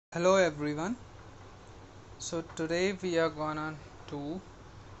Hello everyone. So today we are gonna do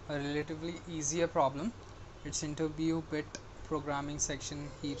a relatively easier problem. It's InterviewBit programming section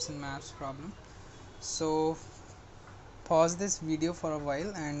heaps and maths problem. So pause this video for a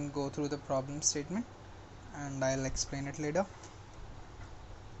while and go through the problem statement and I'll explain it later.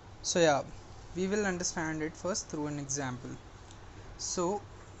 So yeah, we will understand it first through an example. So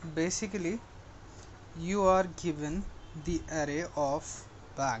basically you are given the array of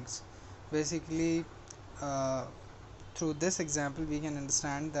bags. Basically through this example we can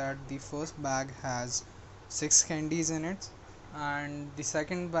understand that the first bag has 6 candies in it and the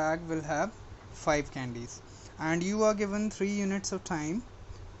second bag will have 5 candies, and you are given 3 units of time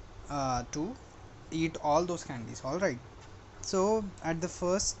to eat all those candies. Alright, so at the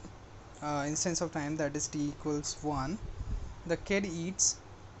first instance of time, that is t equals 1, the kid eats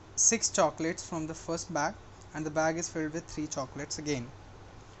 6 chocolates from the first bag and the bag is filled with 3 chocolates again.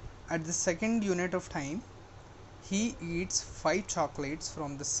 At the second unit of time, he eats 5 chocolates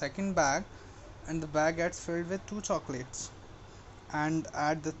from the second bag and the bag gets filled with 2 chocolates. And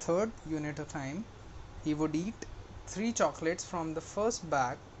at the third unit of time, he would eat 3 chocolates from the first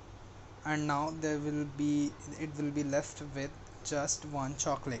bag, and now it will be left with just 1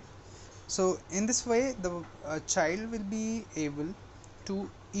 chocolate. So in this way the child will be able to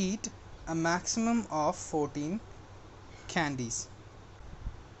eat a maximum of 14 candies.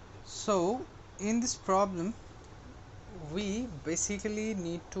 So in this problem we basically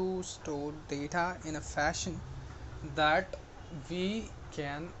need to store data in a fashion that we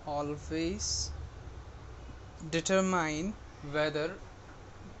can always determine whether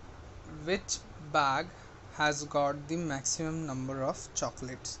which bag has got the maximum number of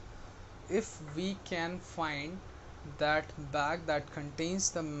chocolates. If we can find that bag that contains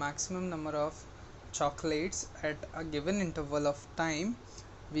the maximum number of chocolates at a given interval of time,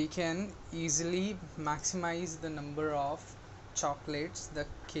 we can easily maximize the number of chocolates the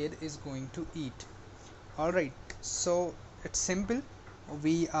kid is going to eat. Alright, so it's simple.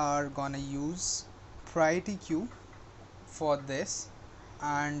 We are gonna use PriorityQueue for this,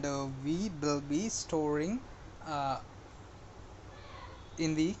 and we will be storing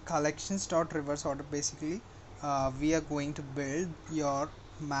in the collections.reverse order. Basically we are going to build your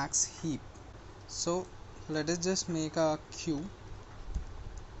Max-Heap. So let us just make a queue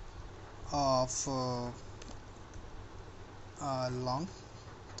of long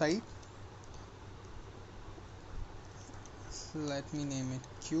type. Let me name it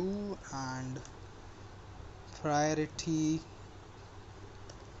queue and priority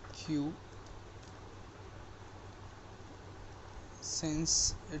queue,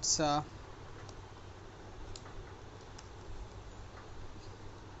 since it's a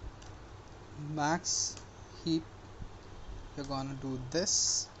max heap. We're gonna do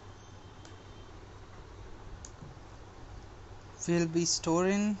this. We'll be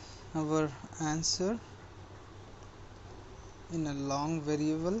storing our answer in a long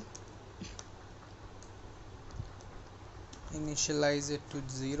variable, initialize it to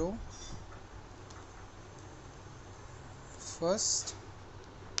 0 first.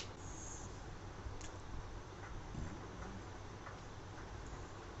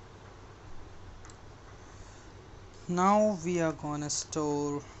 Now we are gonna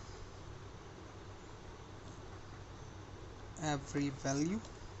store every value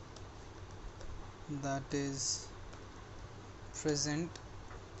that is present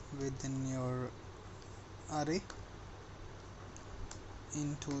within your array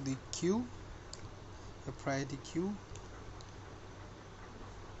into the queue, the priority queue.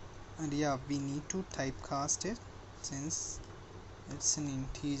 And yeah, we need to typecast it since it's an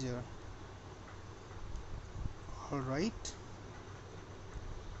integer. Alright,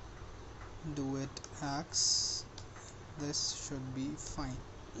 do it x, this should be fine.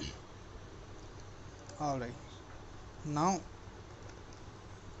 Alright, now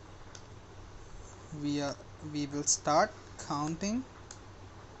we will start counting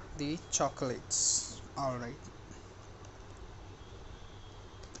the chocolates. Alright,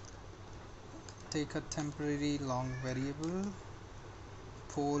 take a temporary long variable,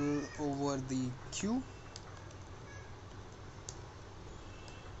 pull over the queue,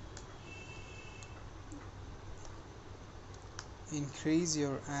 increase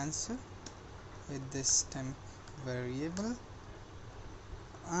your answer with this temp variable,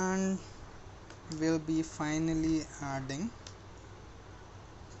 and we'll be finally adding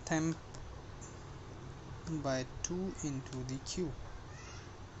temp by 2 into the queue.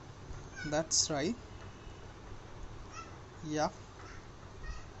 That's right. Yeah,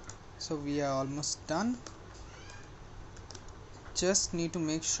 so we are almost done. just need to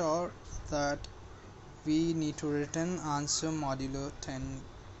make sure that we need to return answer modulo 10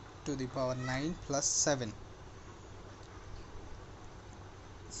 to the power 9 plus 7.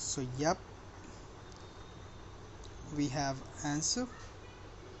 So yep, we have answer.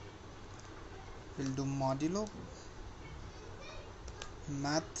 We'll do modulo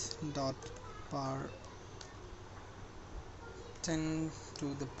math dot power 10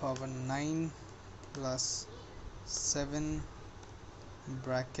 to the power 9 plus 7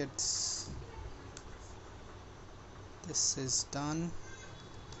 brackets. This is done,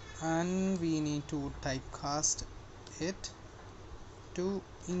 and we need to typecast it to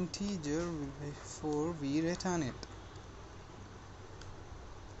integer before we return it.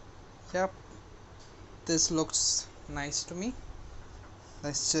 Yep, this looks nice to me.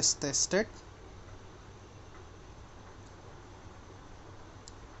 Let's just test it.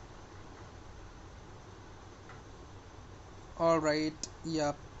 Alright,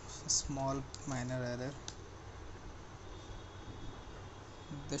 yep, small minor error.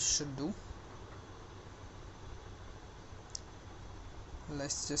 This should do.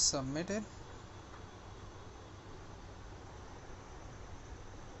 Let's just submit it.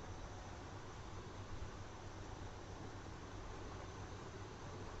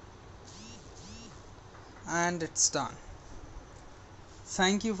 And it's done.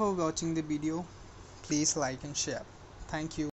 Thank you for watching the video. Please like and share. Thank you.